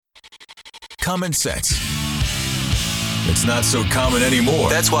Common sense. It's not so common anymore.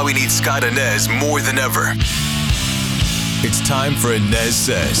 That's why we need Scott ANEZ more than ever. It's time for ANEZ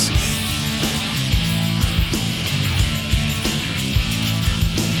SEZ.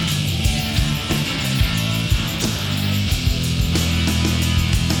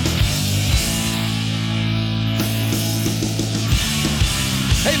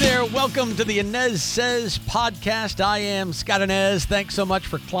 Hey there, welcome to the ANEZ SEZ podcast. I am Scott ANEZ. Thanks so much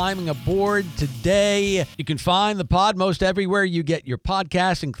for climbing aboard today. You can find the pod most everywhere you get your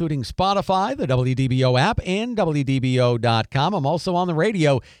podcasts, including Spotify, the WDBO app, and WDBO.com. I'm also on the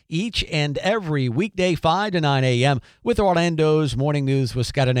radio each and every weekday, 5 to 9 a.m. with Orlando's Morning News with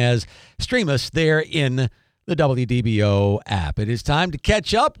Scott ANEZ. Stream us there in the WDBO app. It is time to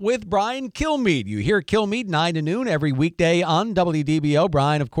catch up with Brian Kilmeade. You hear Kilmeade 9 to noon every weekday on WDBO.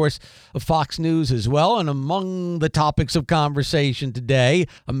 Brian, of course, of Fox News as well. And among the topics of conversation today,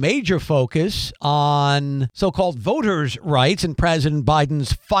 a major focus on so-called voters' rights and President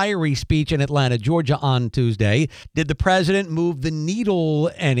Biden's fiery speech in Atlanta, Georgia on Tuesday. Did the president move the needle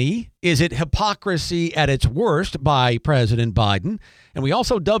any? Is it hypocrisy at its worst by President Biden? And we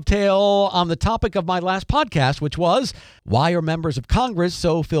also dovetail on the topic of my last podcast, which was, why are members of Congress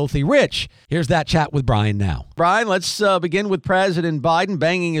so filthy rich? Here's that chat with Brian now. Brian, let's begin with President Biden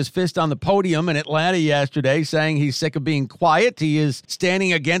banging his fist on the podium in Atlanta yesterday, saying he's sick of being quiet. He is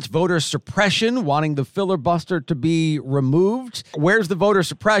standing against voter suppression, wanting the filibuster to be removed. Where's the voter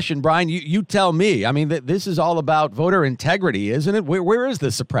suppression, Brian? You tell me. I mean, this is all about voter integrity, isn't it? Where is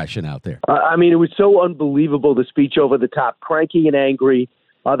the suppression out there? I mean, it was so unbelievable, the speech over the top, cranky and angry.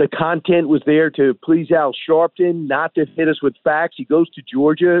 The content was there to please Al Sharpton, not to hit us with facts. He goes to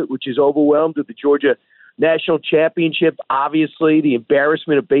Georgia, which is overwhelmed with the Georgia National Championship. Obviously, the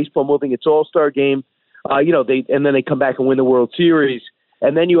embarrassment of baseball moving its All-Star game. And then they come back and win the World Series.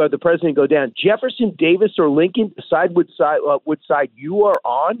 And then you have the president go down. Jefferson, Davis, or Lincoln, decide which side you are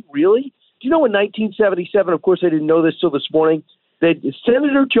on? Really? Do you know in 1977, of course I didn't know this till this morning, that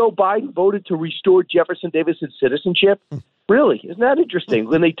Senator Joe Biden voted to restore Jefferson Davis's citizenship? Really? Isn't that interesting?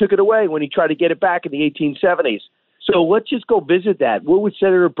 When they took it away, when he tried to get it back in the 1870s. So let's just go visit that. What would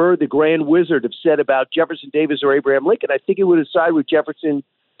Senator Byrd, the grand wizard, have said about Jefferson Davis or Abraham Lincoln? I think it would have sided with Jefferson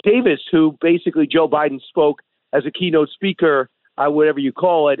Davis, who basically Joe Biden spoke as a keynote speaker, whatever you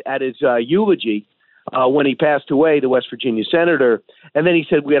call it, at his eulogy when he passed away, the West Virginia senator. And then he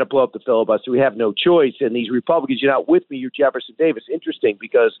said, we got to blow up the filibuster. We have no choice. And these Republicans, you're not with me, you're Jefferson Davis. Interesting,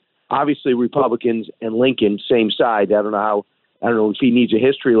 because obviously Republicans and Lincoln, same side. I don't know if he needs a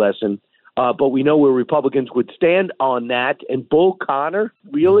history lesson. But we know where Republicans would stand on that. And Bull Connor,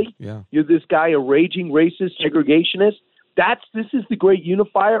 really? Yeah. You're this guy, a raging racist, segregationist? This is the great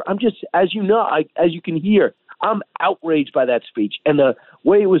unifier. I'm just, as you know, as you can hear, I'm outraged by that speech and the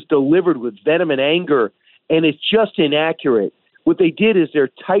way it was delivered with venom and anger, and it's just inaccurate. What they did is they're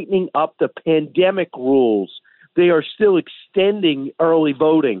tightening up the pandemic rules. They are still extending early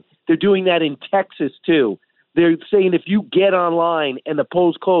voting. They're doing that in Texas, too. They're saying if you get online and the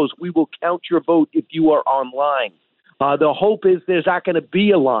polls close, we will count your vote if you are online. The hope is there's not going to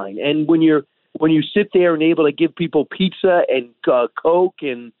be a line. And when you sit there and able to give people pizza and Coke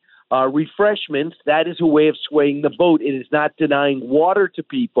and refreshments, that is a way of swaying the vote. It is not denying water to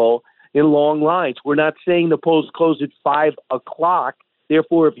people in long lines. We're not saying the polls close at 5 o'clock.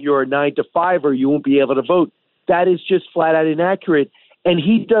 Therefore, if you're a 9 to 5er, you won't be able to vote. That is just flat out inaccurate. And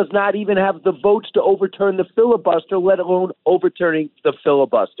he does not even have the votes to overturn the filibuster, let alone overturning the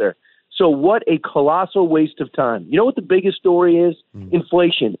filibuster. So what a colossal waste of time. You know what the biggest story is?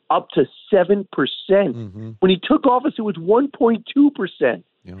 Inflation, up to 7%. When he took office, it was 1.2%.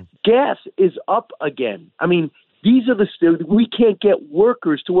 Yeah. Gas is up again. I mean, these are we can't get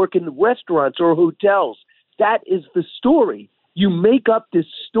workers to work in restaurants or hotels. That is the story. You make up this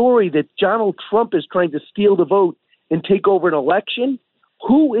story that Donald Trump is trying to steal the vote and take over an election.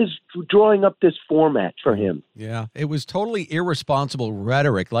 Who is drawing up this format for him? Yeah, it was totally irresponsible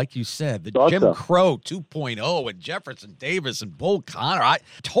rhetoric, like you said. The Jim Crow 2.0 and Jefferson Davis and Bull Connor.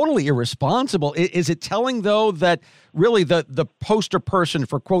 Totally irresponsible. Is it telling, though, that really the poster person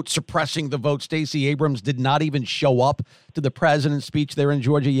for, quote, suppressing the vote, Stacey Abrams, did not even show up to the president's speech there in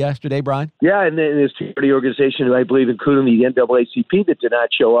Georgia yesterday, Brian? Yeah, and there's charity organizations, I believe, including the NAACP, that did not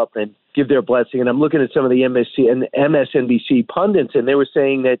show up and give their blessing. And I'm looking at some of the MSNBC pundits, and they were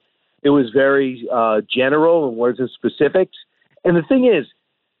saying that it was very general and wasn't specifics. And the thing is,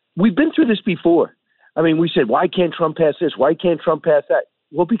 we've been through this before. I mean, we said, why can't Trump pass this? Why can't Trump pass that?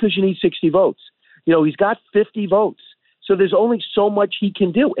 Well, because you need 60 votes. You know, he's got 50 votes. So there's only so much he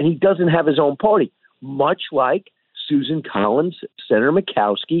can do, and he doesn't have his own party, much like Susan Collins, Senator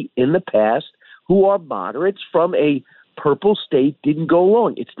Murkowski in the past, who are moderates from a purple state, didn't go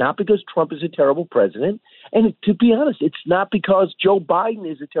along. It's not because Trump is a terrible president. And to be honest, it's not because Joe Biden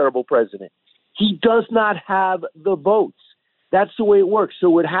is a terrible president. He does not have the votes. That's the way it works. So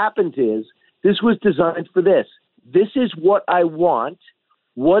what happens is this was designed for this. This is what I want.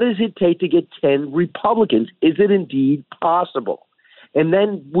 What does it take to get 10 Republicans? Is it indeed possible? And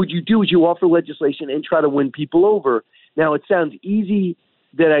then what you do is you offer legislation and try to win people over. Now, it sounds easier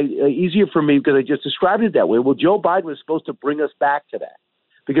for me because I just described it that way. Well, Joe Biden was supposed to bring us back to that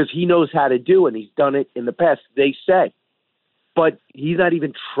because he knows how to do it, and he's done it in the past, they say. But he's not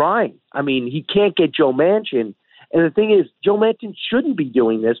even trying. I mean, he can't get Joe Manchin. And the thing is, Joe Manchin shouldn't be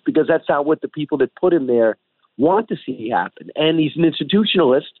doing this because that's not what the people that put him there want to see happen. And he's an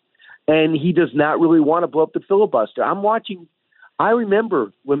institutionalist, and he does not really want to blow up the filibuster. I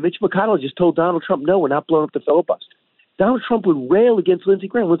remember when Mitch McConnell just told Donald Trump, no, we're not blowing up the filibuster. Donald Trump would rail against Lindsey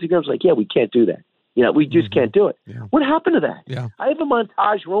Graham. Lindsey Graham's like, yeah, we can't do that. We just can't do it. Yeah. What happened to that? Yeah. I have a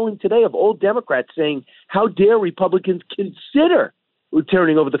montage rolling today of old Democrats saying, how dare Republicans consider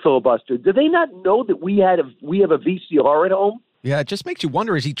turning over the filibuster? Do they not know that we have a VCR at home? Yeah, it just makes you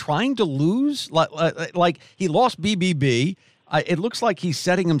wonder, is he trying to lose? Like he lost BBB. It looks like he's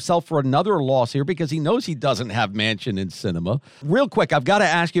setting himself for another loss here because he knows he doesn't have Manchin in cinema. Real quick, I've got to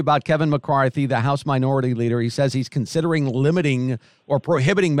ask you about Kevin McCarthy, the House Minority Leader. He says he's considering limiting or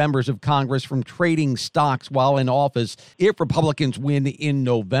prohibiting members of Congress from trading stocks while in office if Republicans win in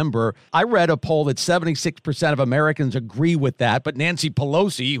November. I read a poll that 76% of Americans agree with that, but Nancy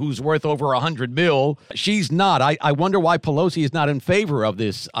Pelosi, who's worth over $100 million, she's not. I wonder why Pelosi is not in favor of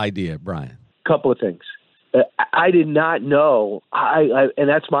this idea, Brian. Couple of things. I did not know, and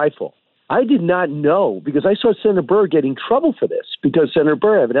that's my fault. I did not know because I saw Senator Burr get in trouble for this because Senator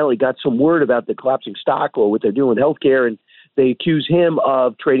Burr evidently got some word about the collapsing stock or what they're doing in healthcare, and they accuse him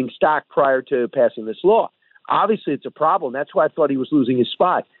of trading stock prior to passing this law. Obviously, it's a problem. That's why I thought he was losing his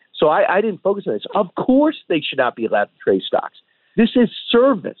spot. So I didn't focus on this. Of course, they should not be allowed to trade stocks. This is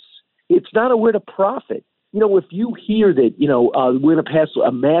service. It's not a way to profit. If you hear that, we're going to pass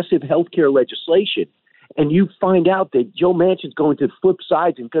a massive healthcare legislation, and you find out that Joe Manchin's going to flip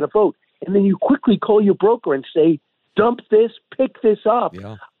sides and going to vote, and then you quickly call your broker and say, dump this, pick this up.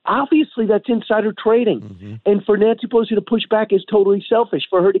 Yeah. Obviously, that's insider trading. Mm-hmm. And for Nancy Pelosi to push back is totally selfish.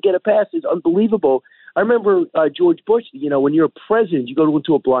 For her to get a pass is unbelievable. I remember George Bush, when you're a president, you go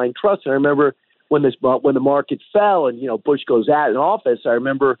into a blind trust. And I remember when the market fell and, Bush goes out in office, I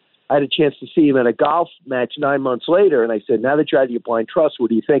remember I had a chance to see him at a golf match 9 months later. And I said, now that you're out of your blind trust, what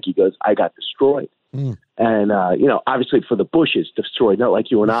do you think? He goes, I got destroyed. Mm. And, obviously for the Bushes, destroyed, not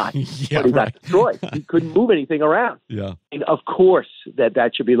like you and I. Yeah, but he got destroyed. He couldn't move anything around. Yeah. And of course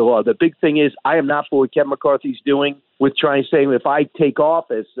that should be the law. The big thing is I am not for what Kevin McCarthy's doing with trying to say if I take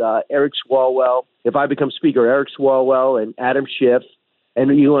office, Eric Swalwell, if I become Speaker, Eric Swalwell and Adam Schiff and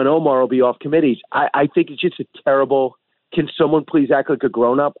Ilhan Omar will be off committees. I think it's just a terrible. Can someone please act like a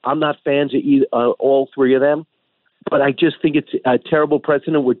grown-up? I'm not fans of all three of them, but I just think it's a terrible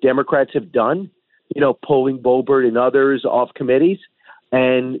precedent what Democrats have done. Pulling Boebert and others off committees.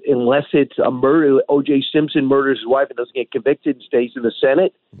 And unless it's a murder, O.J. Simpson murders his wife and doesn't get convicted and stays in the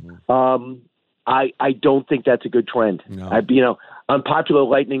Senate, I don't think that's a good trend. No. Unpopular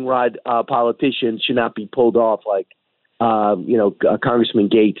lightning rod politicians should not be pulled off like, Congressman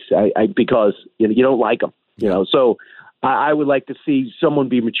Gates because, you don't like them. So I would like to see someone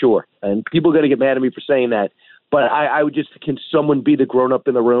be mature. And people are going to get mad at me for saying that. But I would can someone be the grown-up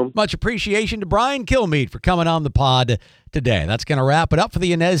in the room? Much appreciation to Brian Kilmeade for coming on the pod today. That's going to wrap it up for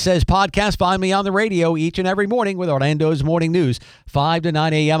the ANEZ SEZ podcast. Find me on the radio each and every morning with Orlando's Morning News, 5 to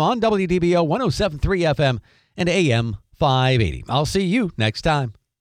 9 a.m. on WDBO 107.3 FM and AM 580. I'll see you next time.